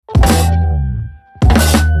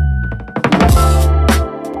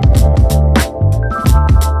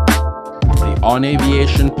on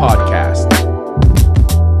Aviation podcast.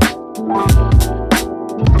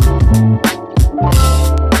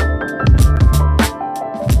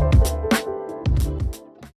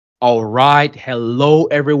 All right. Hello,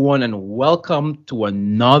 everyone, and welcome to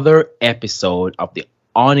another episode of the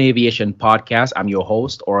On Aviation podcast. I'm your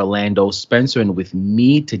host, Orlando Spencer, and with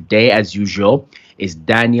me today, as usual, is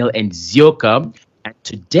Daniel and Zioka. And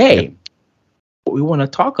today, what we want to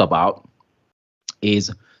talk about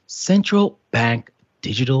is central bank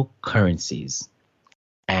digital currencies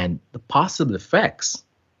and the possible effects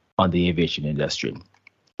on the aviation industry,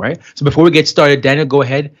 right? So before we get started, Daniel, go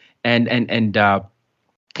ahead and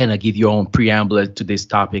kind of give your own preamble to this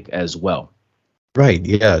topic as well. Right.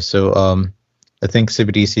 Yeah. So I think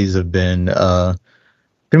CBDCs have been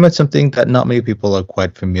pretty much something that not many people are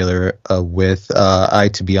quite familiar with.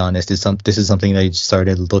 To be honest, this is something I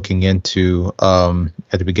started looking into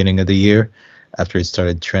at the beginning of the year after it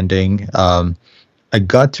started trending. I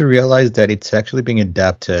got to realize that it's actually being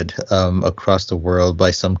adapted across the world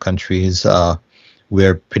by some countries.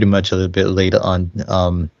 We're pretty much a little bit late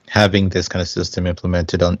on having this kind of system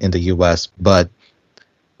implemented in the U.S., but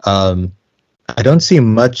I don't see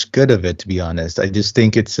much good of it, to be honest. I just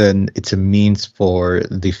think it's a means for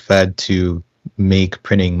the Fed to make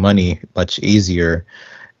printing money much easier,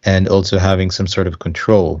 and also having some sort of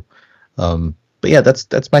control. But yeah,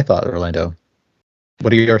 that's my thought, Orlando.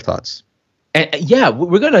 What are your thoughts? And yeah,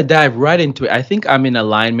 we're gonna dive right into it. I think I'm in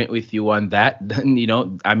alignment with you on that.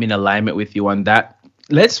 I'm in alignment with you on that.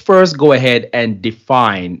 Let's first go ahead and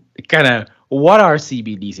define kind of what are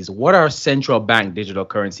CBDCs, what are central bank digital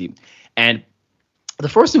currency. And the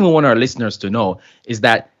first thing we want our listeners to know is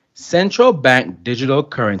that central bank digital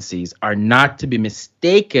currencies are not to be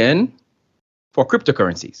mistaken for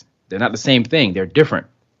cryptocurrencies. They're not the same thing. They're different.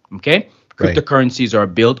 Okay? Right. Cryptocurrencies are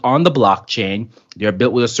built on the blockchain. They're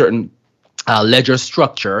built with a certain ledger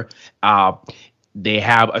structure. They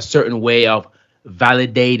have a certain way of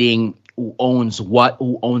validating who owns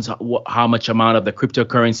how much amount of the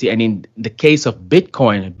cryptocurrency. And in the case of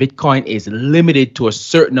Bitcoin is limited to a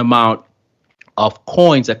certain amount of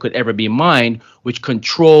coins that could ever be mined, which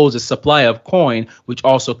controls the supply of coin, which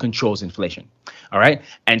also controls inflation. All right.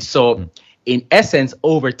 And so in essence,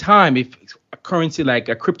 over time, if a currency like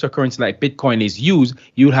a cryptocurrency like Bitcoin is used,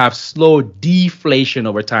 you'll have slow deflation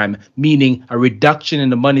over time, meaning a reduction in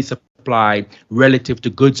the money supply relative to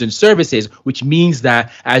goods and services, which means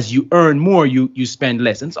that as you earn more, you spend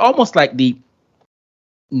less. And it's almost like the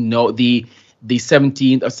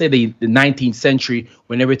 17th, or say the 19th century,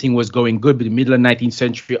 when everything was going good, but the middle of 19th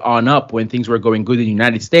century on up, when things were going good in the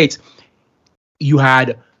United States, you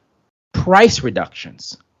had price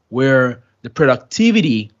reductions where the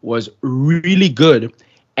productivity was really good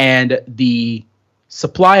and the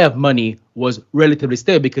supply of money was relatively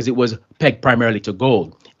stable because it was pegged primarily to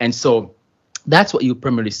gold. And so that's what you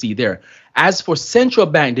primarily see there. As for central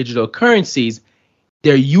bank digital currencies,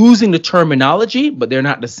 they're using the terminology, but they're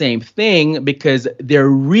not the same thing because they're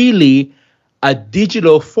really a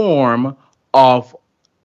digital form of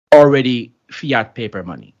already fiat paper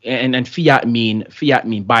money. And fiat mean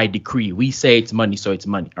by decree. We say it's money, so it's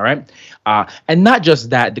money. All right. And not just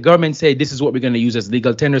that, the government say this is what we're going to use as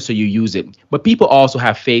legal tender, so you use it. But people also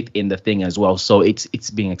have faith in the thing as well, so it's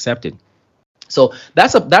being accepted. So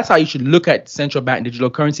that's how you should look at central bank digital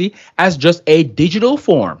currency, as just a digital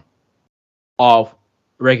form of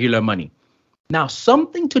regular money. Now,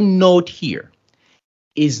 something to note here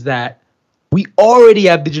is that we already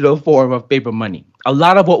have digital form of paper money. A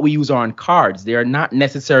lot of what we use are on cards. They are not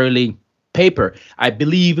necessarily paper. I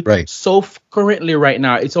believe currently right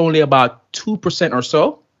now, it's only about 2% or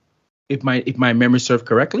so, if my memory serves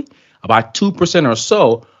correctly, about 2% or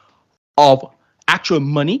so of actual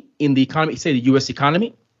money in the economy, say the US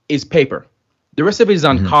economy, is paper. The rest of it is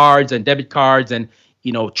on cards and debit cards and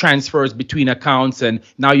transfers between accounts, and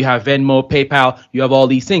now you have Venmo, PayPal, you have all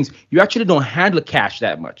these things. You actually don't handle cash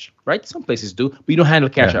that much, right? Some places do, but you don't handle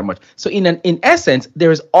cash that much. So in essence, there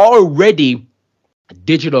is already a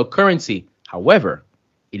digital currency. However,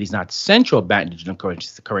 it is not central bank digital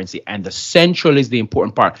currency, and the central is the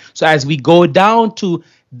important part. So as we go down to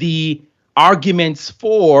the arguments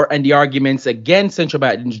for and the arguments against central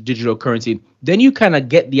bank digital currency, then you kind of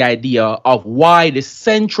get the idea of why the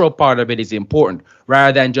central part of it is important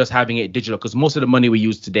rather than just having it digital, because most of the money we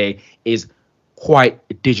use today is quite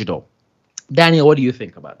digital. Daniel, what do you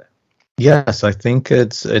think about that? Yes, I think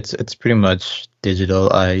it's pretty much digital.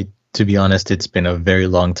 To be honest, it's been a very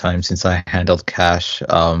long time since I handled cash.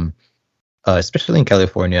 Especially in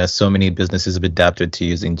California, so many businesses have adapted to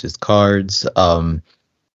using just cards.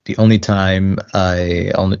 The only time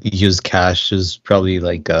I only use cash is probably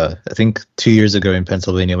like I think 2 years ago in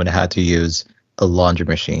Pennsylvania when I had to use a laundry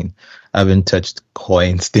machine. I haven't touched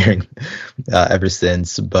coins during ever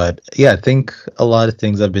since. But yeah, I think a lot of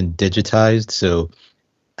things have been digitized, so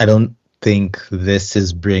I don't think this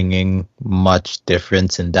is bringing much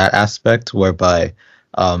difference in that aspect, whereby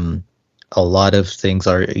um, a lot of things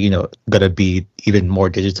are, going to be even more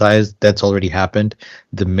digitized. That's already happened.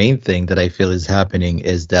 The main thing that I feel is happening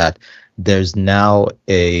is that there's now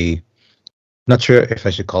not sure if I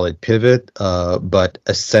should call it pivot, but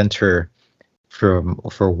a center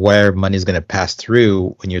for where money is going to pass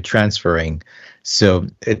through when you're transferring. So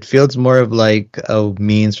it feels more of like a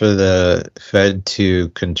means for the Fed to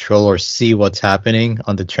control or see what's happening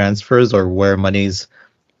on the transfers or where money's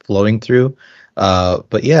flowing through.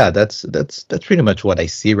 But yeah, that's pretty much what I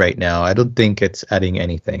see right now. I don't think it's adding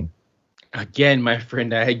anything. Again, my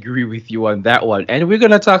friend, I agree with you on that one. And we're going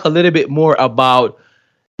to talk a little bit more about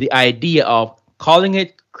the idea of calling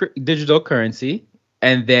it digital currency,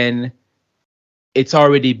 and then it's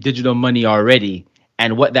already digital money already,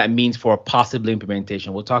 and what that means for possible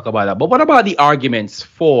implementation. We'll talk about that. But what about the arguments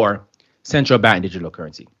for central bank digital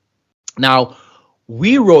currency? Now,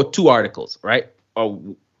 we wrote two articles, right?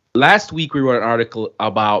 Last week we wrote an article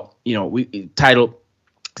about, we titled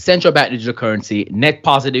Central Bank Digital Currency, Net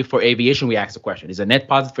Positive for Aviation. We asked the question, is a net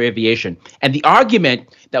positive for aviation? And the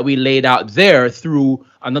argument that we laid out there through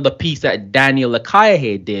another piece that Daniel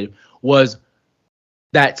Lakayahe did was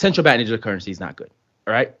that central bank digital currency is not good,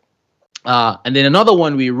 all right? And then another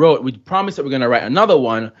one we wrote, we promised that we're going to write another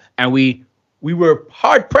one, and we were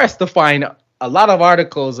hard-pressed to find a lot of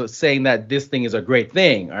articles saying that this thing is a great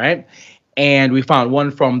thing, all right? And we found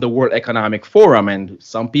one from the World Economic Forum, and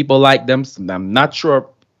some people like them. I'm not sure.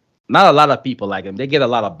 Not a lot of people like them. They get a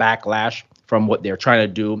lot of backlash from what they're trying to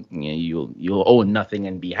do. You'll own nothing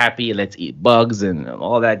and be happy. Let's eat bugs and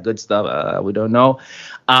all that good stuff. We don't know.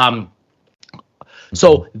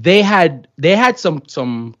 So they had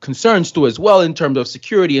some concerns too as well in terms of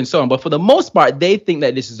security and so on. But for the most part, they think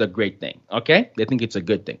that this is a great thing. Okay, they think it's a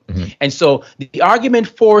good thing. Mm-hmm. And so the argument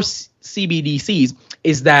for CBDCs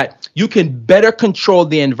is that you can better control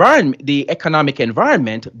the environment, the economic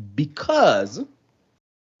environment, because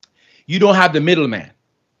you don't have the middleman,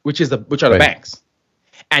 which are the banks,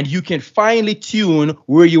 and you can finely tune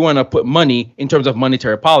where you want to put money in terms of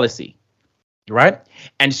monetary policy. Right.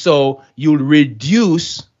 And so you'll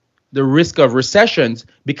reduce the risk of recessions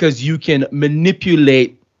because you can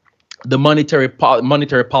manipulate the monetary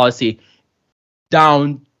policy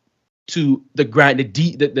down to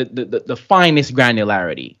the finest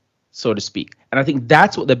granularity, so to speak. And I think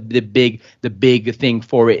that's what the big thing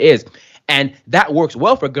for it is. And that works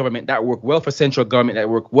well for government, that works well for central government, that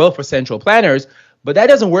works well for central planners. But that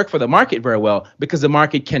doesn't work for the market very well, because the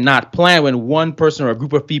market cannot plan when one person or a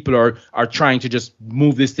group of people are trying to just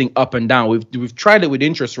move this thing up and down. We've tried it with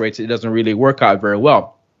interest rates. It doesn't really work out very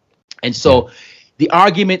well. And so the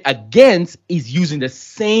argument against is using the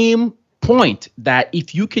same point, that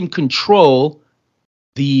if you can control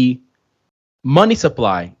the money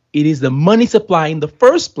supply, it is the money supply in the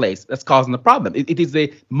first place that's causing the problem. It is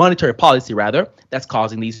the monetary policy, rather, that's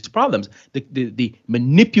causing these problems. The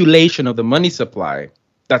manipulation of the money supply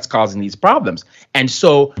that's causing these problems. And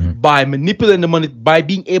so by manipulating the money, by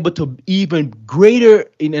being able to even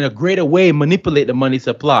greater, in a greater way, manipulate the money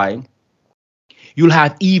supply, you'll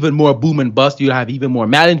have even more boom and bust. You'll have even more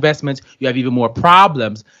malinvestments. You have even more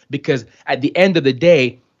problems, because at the end of the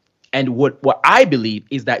day, and what I believe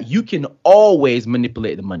is that you can always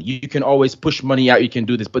manipulate the money. You can always push money out. You can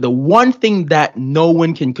do this. But the one thing that no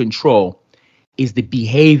one can control is the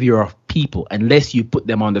behavior of people, unless you put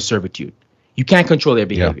them under servitude. You can't control their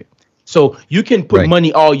behavior. Yeah. So you can put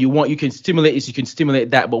money all you want. You can stimulate this, you can stimulate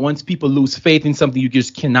that. But once people lose faith in something, you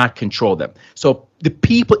just cannot control them. So the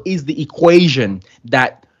people is the equation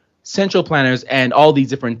that central planners and all these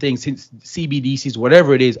different things, CBDCs,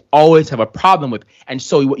 whatever it is, always have a problem with. And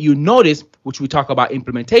so what you notice, which we talk about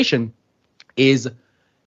implementation, is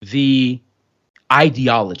the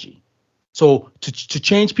ideology. So to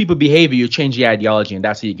change people behavior, you change the ideology, and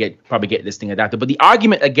that's how you probably get this thing adapted. But the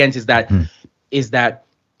argument against is that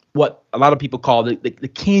what a lot of people call the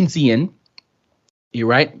Keynesian. You're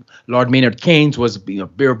right. Lord Maynard Keynes was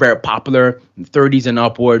very, very popular in the 30s and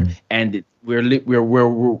upward, and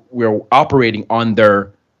we're operating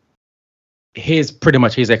under pretty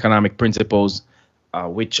much his economic principles,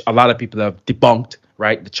 which a lot of people have debunked.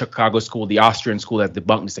 Right, the Chicago school, the Austrian school has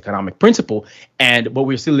debunked this economic principle, but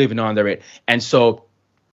we're still living under it. And so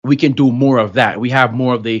we can do more of that. We have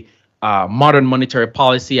more of the modern monetary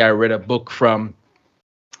policy. I read a book from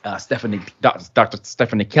Dr.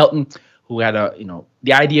 Stephanie Kelton, who had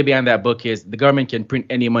the idea behind that book is the government can print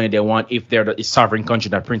any money they want if they're the sovereign country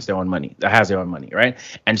that prints their own money, that has their own money, right?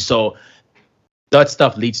 And so that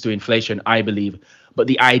stuff leads to inflation, I believe. But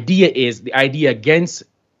the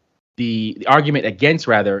argument against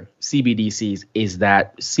rather CBDCs is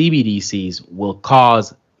that CBDCs will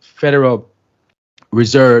cause the Federal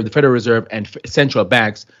Reserve and central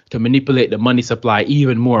banks to manipulate the money supply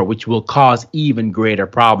even more, which will cause even greater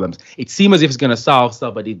problems. It seems as if it's going to solve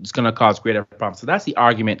stuff, but it's going to cause greater problems. So that's the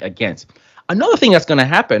argument against. Another thing that's going to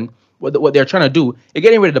happen, what they're trying to do, is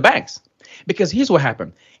getting rid of the banks. Because here's what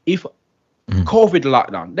happened. If COVID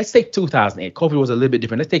lockdown, let's take 2008. COVID was a little bit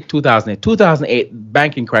different. Let's take 2008. 2008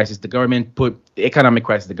 banking crisis, the economic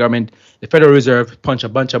crisis, the Federal Reserve punched a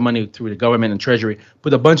bunch of money through the government and Treasury,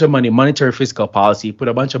 put a bunch of money in monetary fiscal policy, put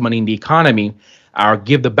a bunch of money in the economy, or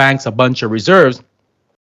give the banks a bunch of reserves.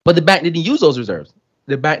 But the bank didn't use those reserves.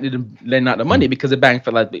 The bank didn't lend out the money because the bank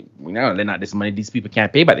felt like, we're not going to lend out this money. These people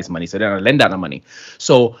can't pay back this money, so they're going to lend out the money.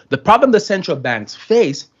 So the problem the central banks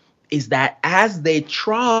face is that as they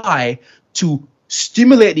try to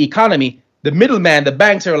stimulate the economy, the middleman, the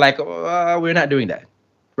banks are like, we're not doing that,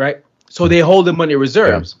 right? So they hold the money in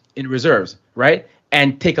reserves, right?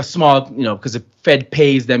 And take a small, because the Fed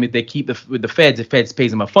pays them if they keep with the Feds. The Feds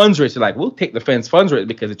pays them a funds rate. So like, we'll take the Fed's funds rate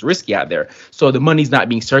because it's risky out there. So the money's not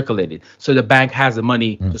being circulated. So the bank has the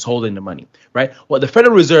money, just holding the money, right? What the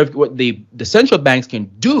Federal Reserve, what the central banks can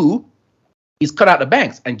do is cut out the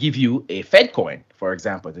banks and give you a Fed coin, for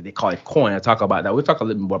example. They call it coin. I'll talk about that. We'll talk a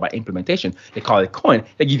little bit more about implementation. They call it coin.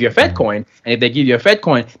 They give you a Fed coin. And if they give you a Fed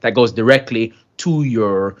coin, that goes directly to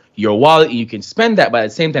your wallet. You can spend that, but at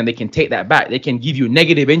the same time, they can take that back. They can give you a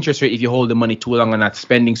negative interest rate if you hold the money too long and not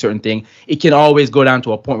spending certain thing. It can always go down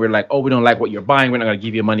to a point where like, we don't like what you're buying. We're not going to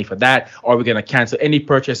give you money for that. Or we're going to cancel any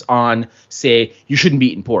purchase on, say, you shouldn't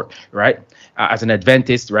be eating pork, right? As an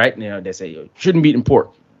Adventist, right? They say you shouldn't be eating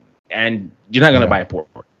pork. And you're not going to buy pork.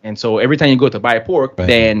 And so every time you go to buy pork,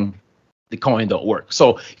 then the coin don't work.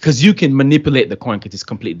 So because you can manipulate the coin because it's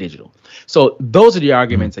completely digital. So those are the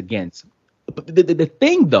arguments against. But the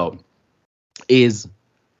thing, though, is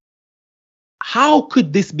how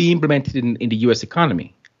could this be implemented in the U.S.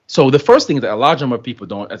 economy? So the first thing that a large number of people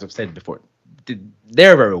don't, as I've said before,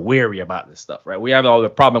 they're very wary about this stuff, right? We have all the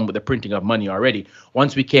problem with the printing of money already.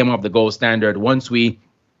 Once we came off the gold standard, once we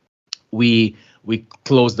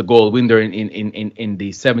closed the gold window in the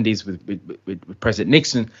 70s with President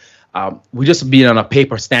Nixon. We just been on a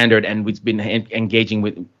paper standard, and we've been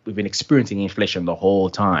we've been experiencing inflation the whole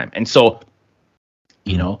time. And so,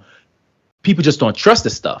 people just don't trust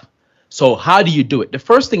this stuff. So how do you do it? The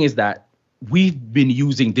first thing is that we've been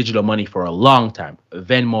using digital money for a long time.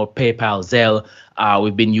 Venmo, PayPal, Zelle.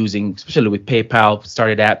 We've been using, especially with PayPal,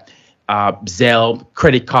 started at Zelle,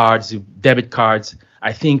 credit cards, debit cards.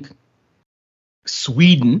 I think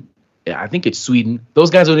Sweden, those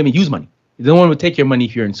guys don't even use money. They don't want to take your money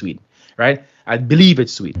if you're in Sweden, right? I believe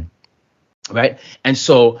it's Sweden, right? And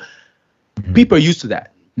so people are used to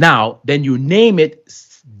that. Now, then you name it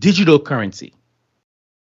digital currency.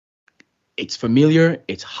 It's familiar,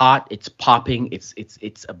 it's hot, it's popping, it's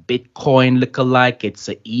a Bitcoin lookalike, it's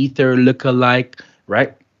an Ether lookalike,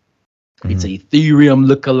 right? It's an Ethereum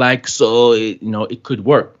lookalike, so it could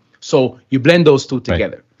work. So you blend those two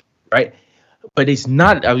together, right? But it's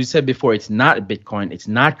not, as we said before, it's not Bitcoin, it's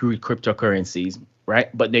not cryptocurrencies,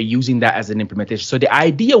 right? But they're using that as an implementation. So the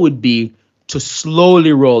idea would be to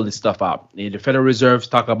slowly roll this stuff out. The Federal Reserve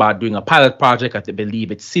talk about doing a pilot project. I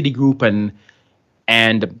believe it's Citigroup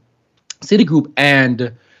and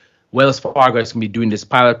Wells Fargo is going to be doing this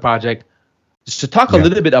pilot project. Just to talk a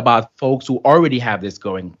little bit about folks who already have this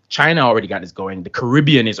going. China already got this going. The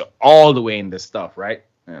Caribbean is all the way in this stuff, right?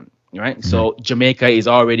 Right. So Jamaica is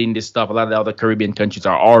already in this stuff. A lot of the other Caribbean countries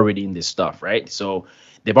are already in this stuff, right? So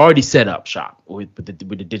they've already set up shop with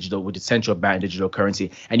the central bank digital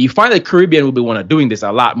currency. And you find the Caribbean will be one of doing this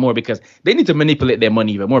a lot more because they need to manipulate their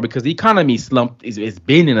money even more because the economy slump is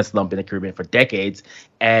been in a slump in the Caribbean for decades,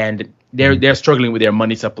 and they're struggling with their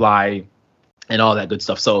money supply and all that good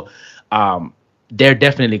stuff. So they're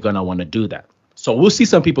definitely gonna want to do that. So we'll see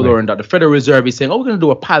some people that the Federal Reserve is saying, we're going to do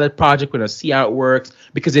a pilot project. We're going to see how it works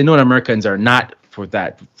because they know the Americans are not for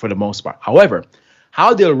that for the most part. However,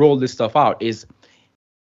 how they'll roll this stuff out is,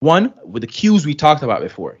 one, with the cues we talked about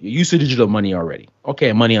before. You're used to digital money already.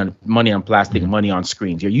 Okay, money on plastic, money on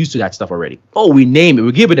screens. You're used to that stuff already. Oh, we name it.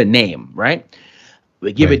 We give it a name, right?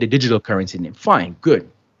 We give it the digital currency name. Fine, good.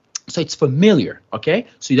 So it's familiar, okay?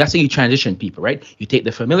 So that's how you transition people, right? You take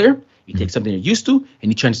the familiar, you take something you're used to,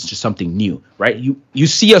 and you transition to something new, right? You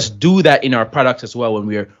see us do that in our products as well when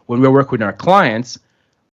we're working with our clients.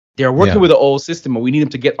 They're working with the old system, and we need them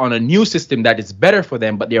to get on a new system that is better for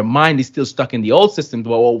them, but their mind is still stuck in the old system.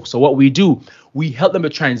 Well, so what we do, we help them to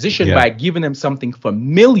transition by giving them something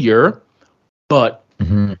familiar but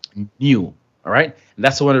new. All right, and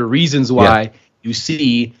that's one of the reasons why you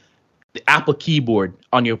see the Apple keyboard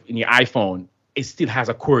on in your iPhone. It still has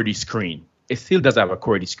a QWERTY screen. It still does have a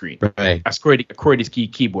QWERTY screen. Right. A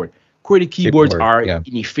QWERTY keyboard. QWERTY keyboards are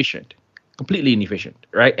inefficient, completely inefficient,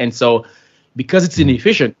 right? And so, because it's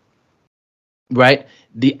inefficient, right?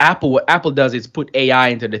 What Apple does is put AI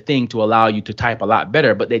into the thing to allow you to type a lot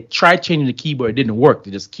better. But they tried changing the keyboard, it didn't work.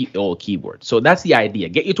 They just keep the old keyboard. So that's the idea: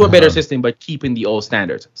 get you to a better system, but keeping the old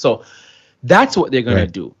standards. So that's what they're gonna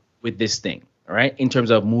do with this thing. All right, in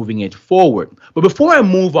terms of moving it forward. But before I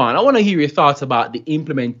move on, I want to hear your thoughts about the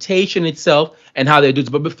implementation itself and how they do it.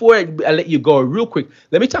 But before I let you go real quick,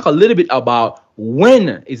 let me talk a little bit about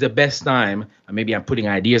when is the best time, and maybe I'm putting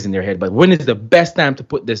ideas in their head, but when is the best time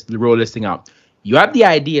to roll this thing out? You have the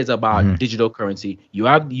ideas about digital currency.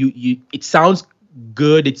 It sounds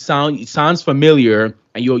good, it sounds familiar,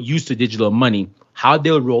 and you're used to digital money. How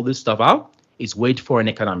they'll roll this stuff out is wait for an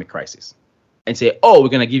economic crisis. And say, oh, we're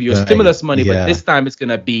going to give you a stimulus money, but this time it's going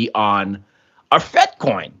to be on a Fed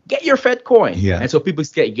coin. Get your Fed coin. And so people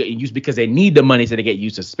get used because they need the money, so they get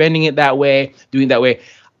used to spending it that way, doing it that way.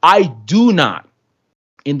 I do not,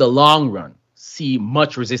 in the long run, see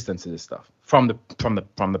much resistance to this stuff from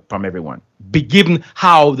everyone. Given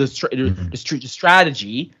how the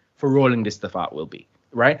strategy for rolling this stuff out will be,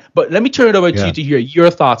 right? But let me turn it over to you to hear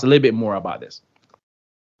your thoughts a little bit more about this.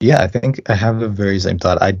 Yeah, I think I have the very same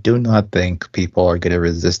thought. I do not think people are going to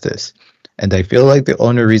resist this. And I feel like the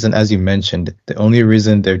only reason, as you mentioned, the only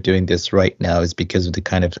reason they're doing this right now is because of the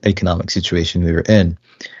kind of economic situation we were in.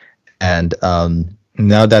 And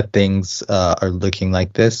now that things are looking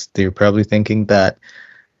like this, they're probably thinking that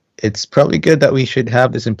it's probably good that we should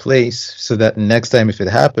have this in place so that next time if it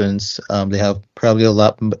happens, they have probably a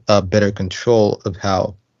lot better control of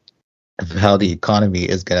how the economy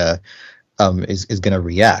is going to is going to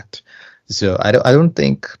react. So I don't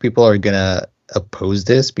think people are going to oppose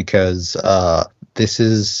this because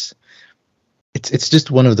it's just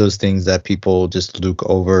one of those things that people just look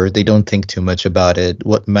over. They don't think too much about it.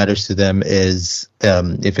 What matters to them is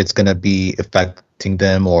if it's going to be affecting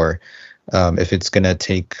them or if it's going to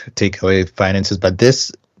take away finances. But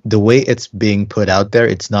the way it's being put out there,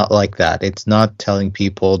 it's not like that. It's not telling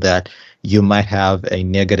people that you might have a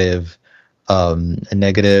negative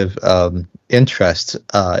interest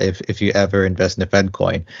if you ever invest in a Fed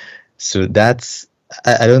coin. So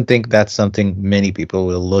I don't think that's something many people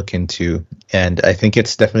will look into, and I think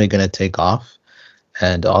it's definitely going to take off.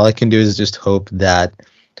 And all I can do is just hope that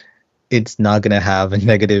it's not going to have a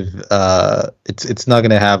negative it's not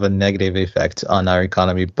going to have a negative effect on our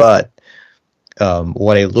economy. But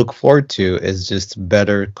what I look forward to is just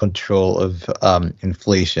better control of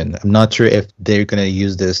inflation. I'm not sure if they're going to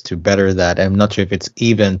use this to better that. I'm not sure if it's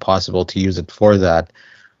even possible to use it for that.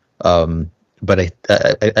 But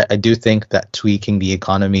I do think that tweaking the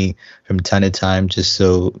economy from time to time just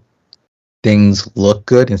so things look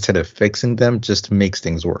good instead of fixing them just makes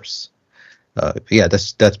things worse.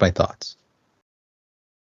 That's my thoughts.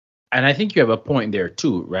 And I think you have a point there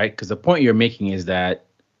too, right? Because the point you're making is that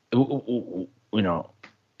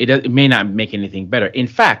it may not make anything better. In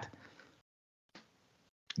fact,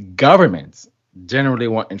 governments generally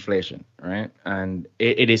want inflation, right? And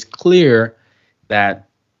it is clear that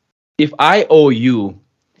if I owe you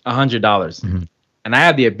 $100 and I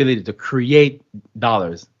have the ability to create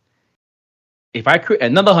dollars, if I create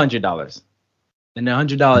another $100, then the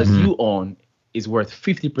 $100 you own is worth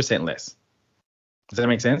 50% less. Does that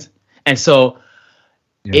make sense? And so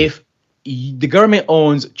if the government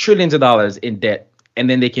owns trillions of dollars in debt, and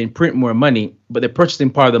then they can print more money, but the purchasing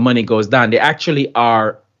part of the money goes down, they actually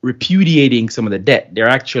are repudiating some of the debt. They're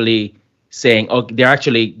actually saying, they're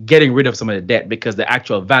actually getting rid of some of the debt because the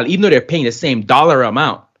actual value, even though they're paying the same dollar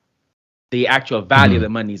amount, the actual value of the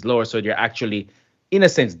money is lower. So they're actually, in a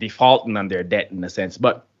sense, defaulting on their debt in a sense.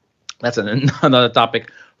 But that's another topic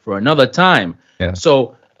for another time. Yeah.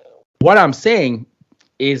 So what I'm saying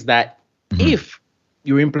is that if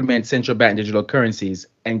you implement central bank digital currencies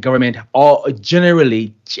and government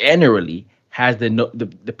generally has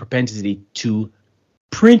the propensity to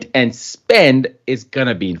print and spend, is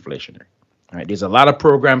gonna be inflationary. All right, there's a lot of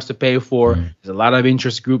programs to pay for. There's a lot of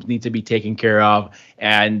interest groups need to be taken care of,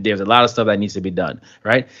 and there's a lot of stuff that needs to be done.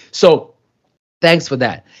 Right. So thanks for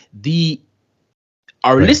that.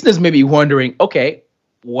 Our listeners may be wondering, okay,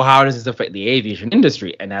 well, how does this affect the aviation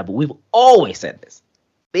industry? And but we've always said this.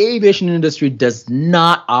 The aviation industry does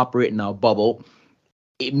not operate in a bubble.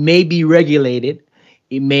 It may be regulated.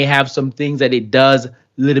 It may have some things that it does a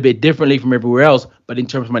little bit differently from everywhere else, but in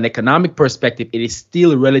terms of an economic perspective, it is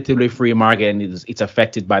still a relatively free market, and it's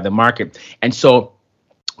affected by the market. And so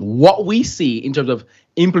what we see in terms of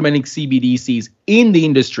implementing CBDCs in the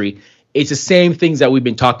industry, it's the same things that we've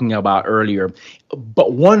been talking about earlier.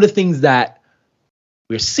 But one of the things that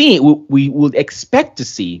we're seeing, we would expect to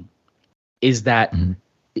see, is that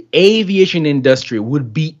the aviation industry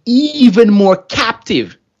would be even more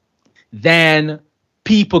captive than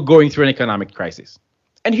people going through an economic crisis.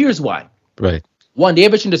 And here's why. Right. One, the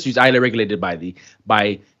aviation industry is highly regulated by the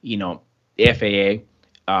FAA,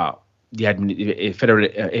 the Federal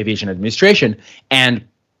Aviation Administration, and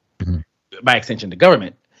by extension, the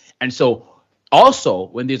government. And so also,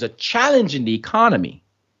 when there's a challenge in the economy,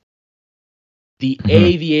 the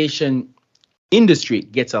aviation industry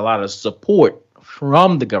gets a lot of support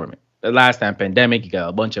from the government. The last time pandemic, you got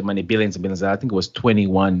a bunch of money, billions and billions. I think it was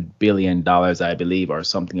 $21 billion, I believe, or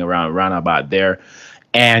something around about there,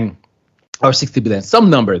 or 60 billion, some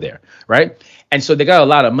number there, right? And so they got a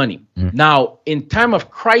lot of money. Now, in time of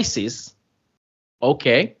crisis,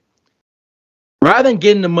 okay, rather than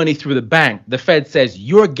getting the money through the bank, the Fed says,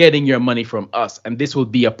 you're getting your money from us, and this will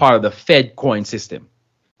be a part of the Fed coin system.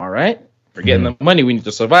 All right? We're getting the money. We need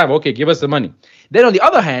to survive. Okay, give us the money. Then on the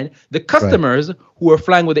other hand, the customers who are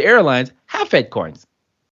flying with the airlines have Fed coins.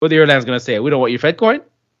 But the airline's going to say, we don't want your Fed coin.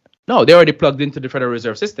 No, they're already plugged into the Federal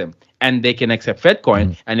Reserve System, and they can accept Fed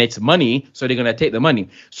coin, and it's money, so they're going to take the money.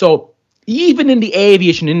 So even in the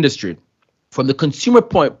aviation industry, from the consumer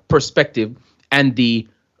point perspective and the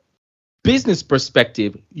business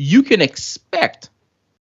perspective, you can expect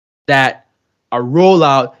that a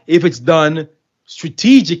rollout, if it's done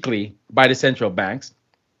strategically by the central banks,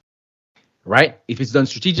 right? If it's done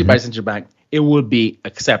strategically by the central bank, it will be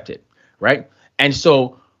accepted, right? And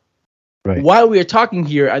so while we are talking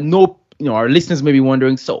here, I know our listeners may be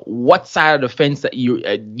wondering, so what side of the fence that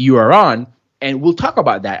you are on? And we'll talk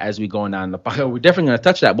about that as we go on the podcast. We're definitely going to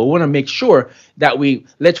touch that, but we want to make sure that we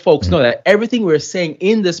let folks know that everything we're saying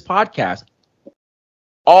in this podcast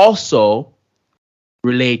also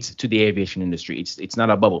relates to the aviation industry. It's not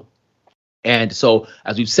a bubble. And so,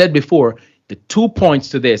 as we've said before, the 2 points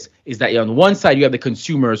to this is that on one side, you have the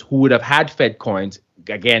consumers who would have had Fed coins,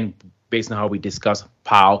 again, based on how we discussed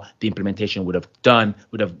how the implementation would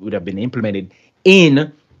have been implemented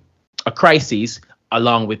in a crisis,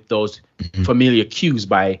 along with those familiar cues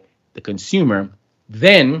by the consumer.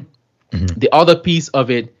 Then the other piece of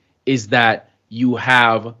it is that you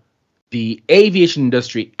have the aviation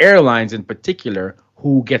industry, airlines in particular,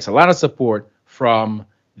 who gets a lot of support from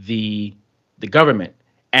the government.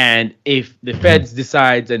 And if the Feds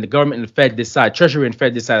decides, and the government and the Fed decide, Treasury and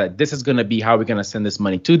Fed decide that this is going to be how we're going to send this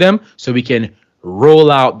money to them, so we can roll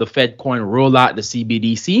out the Fed coin, roll out the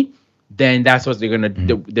CBDC, then that's what they're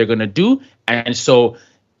going to do. And so,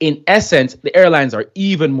 in essence, the airlines are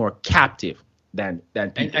even more captive than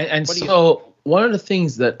people. And so, one of the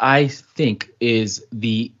things that I think is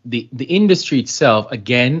the industry itself,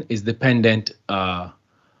 again, is dependent on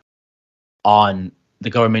the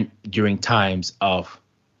government during times of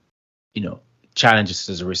challenges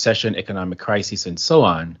such as a recession, economic crisis, and so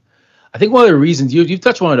on. I think one of the reasons you've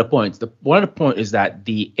touched one of the points. One of the point is that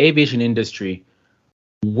the aviation industry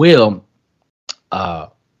will,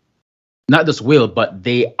 not just will, but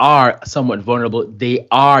they are somewhat vulnerable. They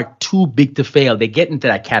are too big to fail. They get into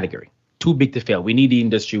that category. Too big to fail. We need the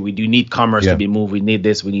industry. We do need commerce to be moved. We need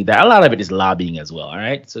this. We need that. A lot of it is lobbying as well. All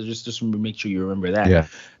right. So just make sure you remember that. Yeah.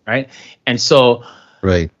 Right. And so.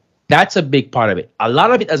 Right. That's a big part of it. A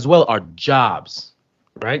lot of it as well are jobs,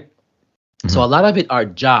 right? So a lot of it are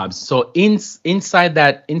jobs. So inside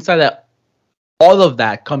that, all of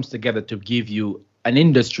that comes together to give you an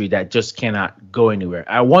industry that just cannot go anywhere.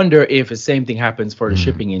 I wonder if the same thing happens for the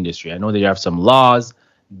shipping industry. I know that you have some laws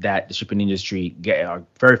that the shipping industry are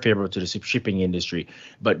very favorable to the shipping industry,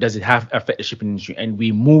 but does it affect the shipping industry? And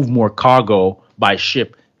we move more cargo by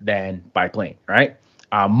ship than by plane, right?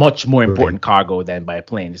 Much more important cargo than by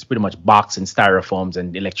plane. It's pretty much box and styrofoams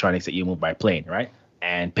and electronics that you move by plane, right?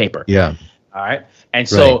 And paper. Yeah. All right. And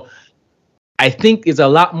so I think there's a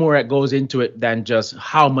lot more that goes into it than just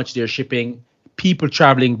how much they're shipping. People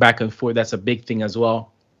traveling back and forth, that's a big thing as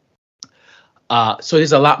well. So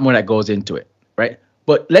there's a lot more that goes into it, right?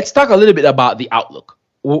 But let's talk a little bit about the outlook.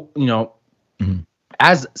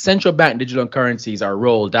 As central bank digital currencies are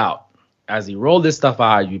rolled out, as you roll this stuff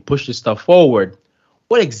out, you push this stuff forward,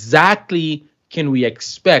 what exactly can we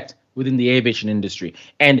expect within the aviation industry?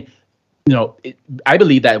 And, I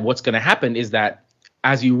believe that what's going to happen is that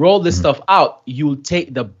as you roll this stuff out, you'll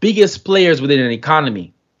take the biggest players within an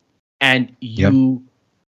economy and you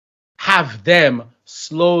have them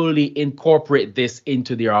slowly incorporate this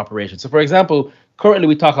into their operation. So, for example, currently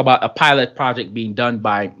we talk about a pilot project being done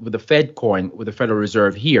with the Fed coin, with the Federal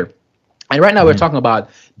Reserve here. And right now we're talking about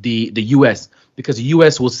the US, because the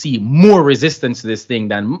US will see more resistance to this thing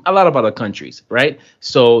than a lot of other countries, right?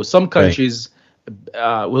 So some countries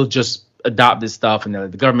will just adopt this stuff, and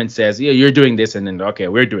the government says, yeah, you're doing this, and then, okay,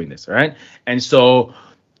 we're doing this, right? And so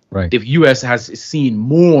the US has seen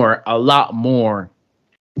a lot more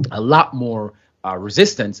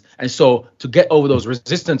resistance, and so to get over those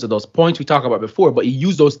resistance or those points we talked about before, but you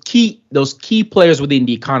use those key players within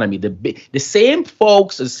the economy, the same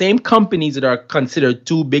folks, the same companies that are considered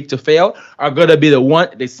too big to fail are going to be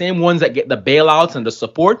the same ones that get the bailouts and the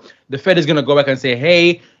support. The Fed is going to go back and say,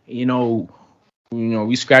 hey,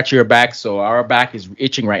 we scratch your back, so our back is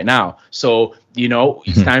itching right now, so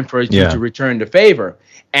it's time for you to return the favor.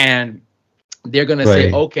 And they're going to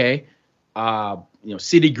say, okay,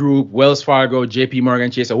 Citigroup, Wells Fargo, JP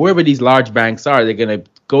Morgan Chase, or wherever these large banks are, they're going to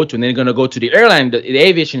go to, and they're going to go to the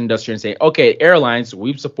aviation industry and say, okay, airlines,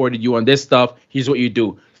 we've supported you on this stuff. Here's what you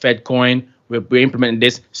do. Fed coin, we're implementing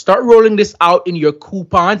this. Start rolling this out in your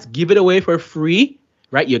coupons. Give it away for free,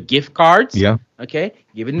 right? Your gift cards. Yeah. Okay.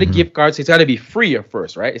 Give it in the gift cards. It's got to be free at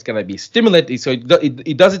first, right? It's got to be stimulating. So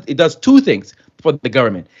it does two things for the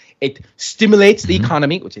government. It stimulates the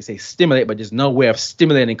economy, which they say stimulate, but there's no way of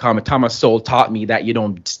stimulating the economy. Thomas Sowell taught me that you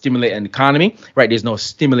don't stimulate an economy, right? There's no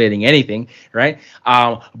stimulating anything, right?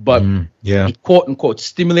 But it, quote unquote,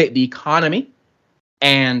 stimulate the economy,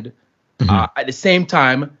 and at the same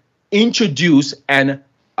time introduce and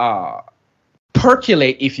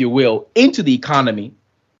percolate, if you will, into the economy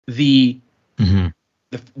the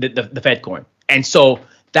Fed coin. And so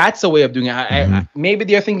that's a way of doing it. Maybe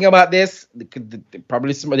they're thinking about this.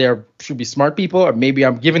 Probably there should be smart people, or maybe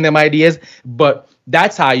I'm giving them ideas, but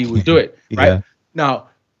that's how you would do it, right? Now,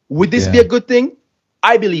 would this be a good thing?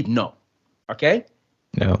 I believe no. Okay?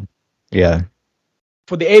 No. Yeah.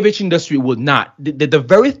 For the aviation industry, it would not. The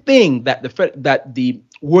very thing that the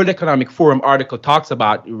World Economic Forum article talks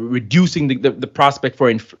about, reducing the prospect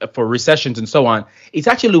for recessions and so on, it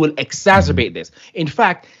actually will exacerbate this. In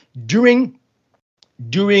fact, during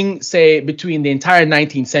say between the entire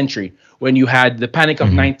 19th century, when you had the panic of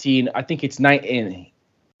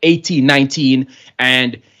 1819,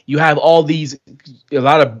 and you have a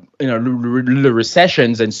lot of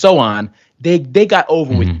recessions and so on, they got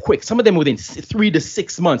over with quick. Some of them within 3 to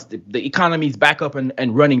 6 months, the economy is back up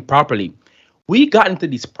and running properly. We got into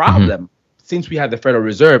this problem since we had the Federal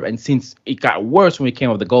Reserve, and since it got worse when we came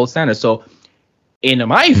up with the gold standard. So in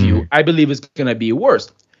my view, I believe it's going to be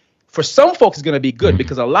worse. For some folks, it's going to be good,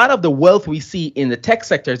 because a lot of the wealth we see in the tech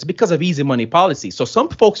sector is because of easy money policy. So some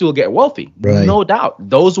folks will get wealthy, no doubt.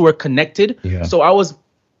 Those who are connected. Yeah. So I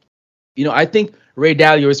think Ray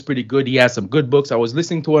Dalio is pretty good. He has some good books. I was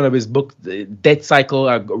listening to one of his books, The Debt Cycle.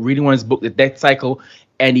 I'm reading one of his books, The Debt Cycle,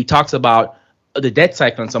 and he talks about the debt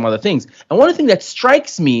cycle and some other things. And one of the things that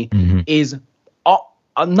strikes me is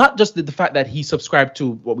not just the fact that he subscribed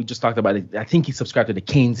to what we just talked about. I think he subscribed to the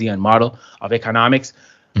Keynesian model of economics.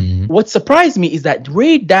 What surprised me is that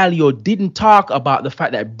Ray Dalio didn't talk about the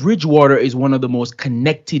fact that Bridgewater is one of the most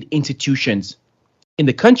connected institutions in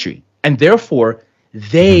the country, and therefore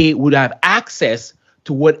they would have access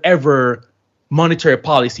to whatever monetary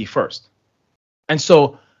policy first. And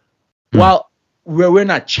so while we're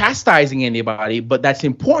not chastising anybody, but that's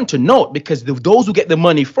important to note, because those who get the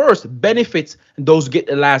money first benefits, and those who get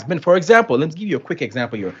the last benefit. For example, let's give you a quick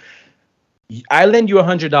example here. I lend you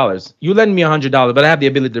 $100. You lend me $100, but I have the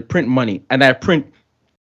ability to print money, and I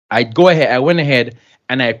went ahead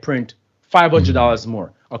and I print $500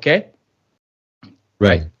 more. Okay.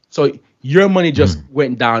 Right. So your money just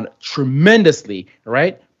went down tremendously,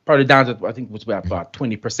 right? Probably down to, I think it was about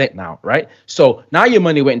 20% now, right? So now your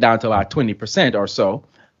money went down to about 20% or so,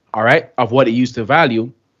 all right, of what it used to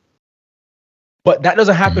value. But that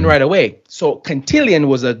doesn't happen right away. So Cantillon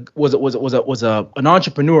was an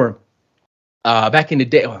entrepreneur back in the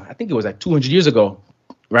day. I think it was like 200 years ago,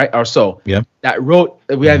 right, or so. Yeah. That wrote,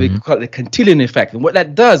 we have it called the Cantillon effect, and what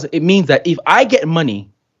that does, it means that if I get money,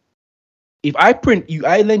 if I print you,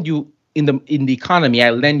 I lend you in the economy, I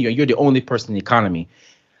lend you, and you're the only person in the economy.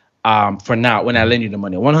 For now, when I lend you the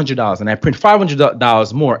money, $100, and I print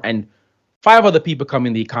 $500 more, and 5 other people come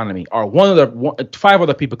in the economy, or 5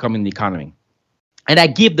 other people come in the economy, and I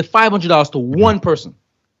give the $500 to one person.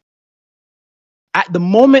 At the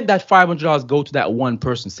moment that $500 go to that one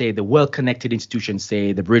person, say the well-connected institutions,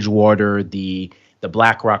 say the Bridgewater, the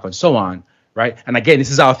BlackRock, and so on, right? And again,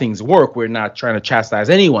 this is how things work. We're not trying to chastise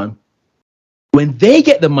anyone. When they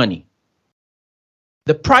get the money,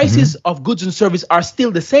 the prices of goods and services are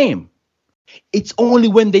still the same. It's only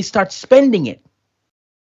when they start spending it.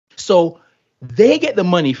 So they get the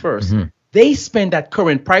money first. Mm-hmm. They spend at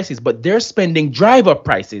current prices, but they're spending drive up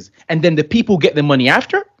prices. And then the people get the money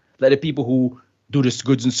after, like the people who do this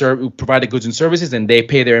goods and service, who provide the goods and services, and they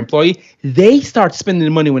pay their employee, they start spending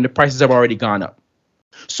the money when the prices have already gone up.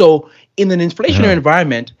 So in an inflationary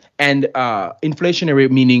environment, and inflationary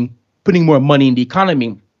meaning putting more money in the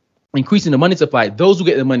economy, increasing the money supply, those who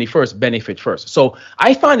get the money first benefit first. So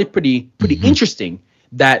I find it pretty interesting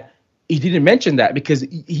that he didn't mention that, because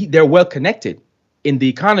they're well connected in the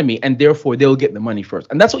economy, and therefore they'll get the money first.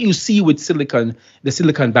 And that's what you see with the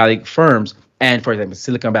Silicon Valley firms, and for example,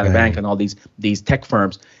 Silicon Valley Bank and all these tech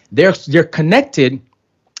firms. They're connected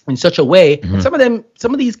in such a way. Some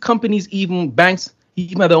of these companies, even banks,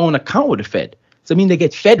 even have their own account with the Fed. So I mean, they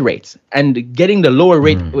get Fed rates, and getting the lower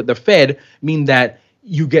rate with the Fed mean that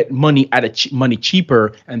you get money at money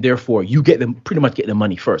cheaper, and therefore you pretty much get the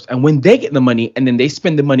money first. And when they get the money, and then they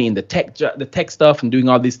spend the money in the tech stuff and doing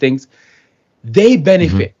all these things, they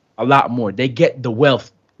benefit a lot more. They get the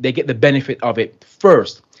wealth, they get the benefit of it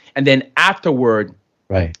first, and then afterward,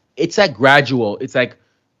 right? It's like gradual. It's like,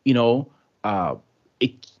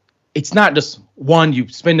 it's not just one. You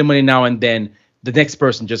spend the money now, and then the next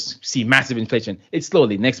person just see massive inflation. It's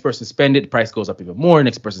slowly. Next person spend it, the price goes up even more.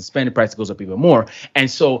 Next person spend it, price goes up even more. And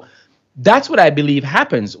so that's what I believe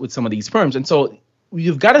happens with some of these firms. And so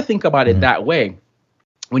you've got to think about it that way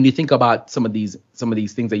when you think about some of these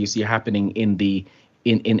things that you see happening in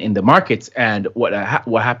the markets, and what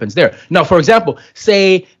happens there. Now, for example,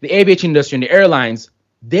 say the aviation industry and the airlines,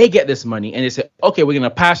 they get this money and they say, okay, we're going to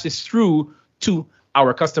pass this through to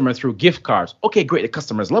our customer through gift cards. Okay, great. The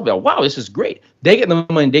customers love it. Wow, this is great. They get the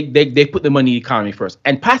money. They put the money in the economy first.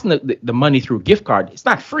 And passing the money through gift card, it's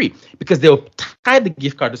not free, because they'll tie the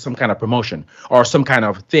gift card to some kind of promotion or some kind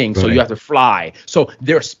of thing. Right. So you have to fly. So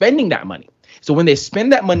they're spending that money. So when they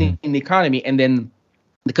spend that money in the economy, and then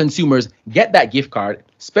the consumers get that gift card,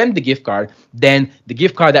 spend the gift card, then the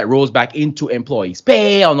gift card that rolls back into employees'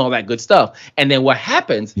 pay and all that good stuff. And then what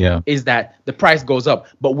happens is that the price goes up.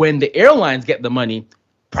 But when the airlines get the money,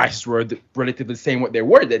 prices were relatively the same what they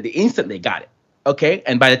were the instant they got it. Okay.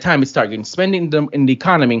 And by the time it started getting spending them in the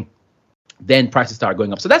economy, then prices start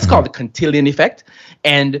going up. So that's called the Cantillon effect.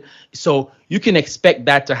 And so you can expect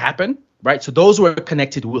that to happen, right? So those who are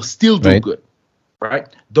connected will still do good. Right?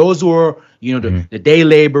 Those who are, the day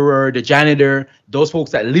laborer, the janitor, those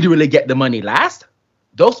folks that literally get the money last,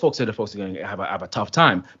 those folks are the folks who are going to have a tough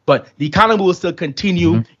time. But the economy will still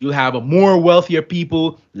continue. You'll have a more wealthier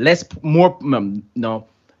people, what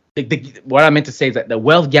I meant to say is that the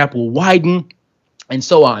wealth gap will widen, and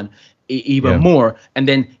so on, even more. And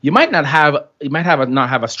then you might not have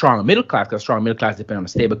a strong middle class, because strong middle class depend on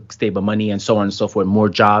stable money and so on and so forth, more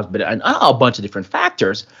jobs, but and a bunch of different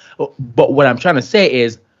factors. But what I'm trying to say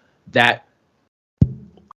is that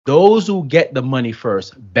those who get the money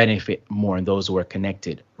first benefit more than those who are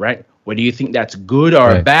connected, right? Whether you think that's good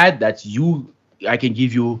or bad, that's you. I can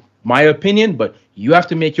give you my opinion, but you have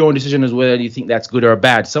to make your own decision as whether you think that's good or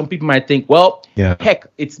bad. Some people might think, well, heck,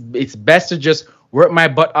 it's best to just work my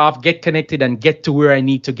butt off, get connected, and get to where I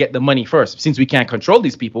need to get the money first. Since we can't control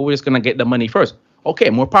these people, we're just going to get the money first. Okay,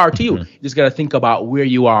 more power to you. You just got to think about where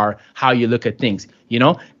you are, how you look at things.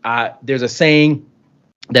 There's a saying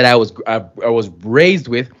that I was raised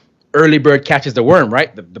with: early bird catches the worm,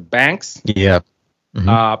 right? The banks. Yeah.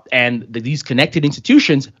 And these connected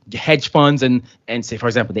institutions, hedge funds, and say, for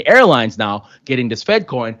example, the airlines now getting this Fed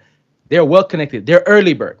coin, they're well connected. They're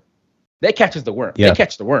early bird. They catches the worm. They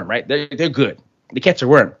catch the worm, right? They're good. They catch a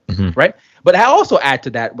worm, right? But I also add to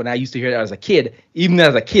that, when I used to hear that as a kid, even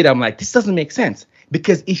as a kid, I'm like, this doesn't make sense.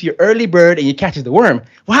 Because if you're early bird and you catches the worm,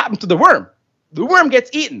 what happened to the worm? The worm gets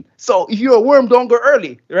eaten. So if you're a worm, don't go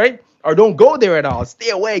early, right? Or don't go there at all. Stay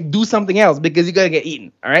away, do something else, because you're going to get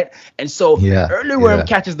eaten, all right? And so early worm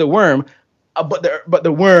catches the worm, but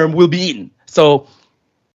the worm will be eaten. So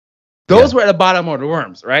those were at the bottom of the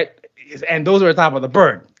worms, right? And those were at the top of the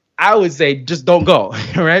bird. I would say just don't go,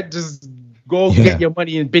 right? Just go get your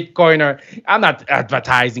money in Bitcoin, or I'm not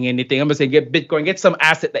advertising anything. I'm going to say get Bitcoin, get some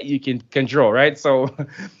asset that you can control, right? So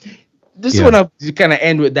just want to kind of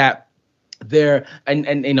end with that there,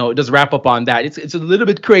 and just wrap up on that. It's a little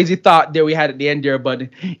bit crazy thought there we had at the end there, but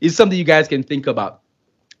it's something you guys can think about.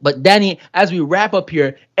 But Danny, as we wrap up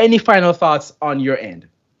here, any final thoughts on your end?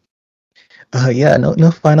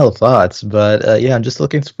 No final thoughts, but I'm just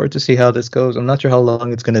looking forward to see how this goes. I'm not sure how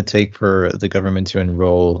long it's going to take for the government to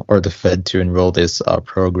enroll, or the Fed to enroll this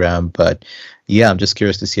program, but I'm just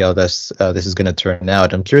curious to see how this is going to turn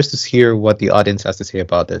out. I'm curious to hear what the audience has to say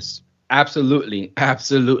about this. Absolutely.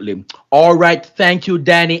 Absolutely. All right. Thank you,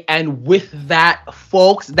 Danny. And with that,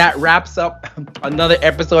 folks, that wraps up another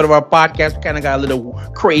episode of our podcast. We kind of got a little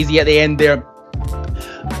crazy at the end there.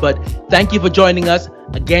 But thank you for joining us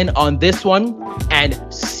again on this one, and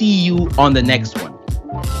see you on the next one.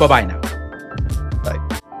 Bye-bye now.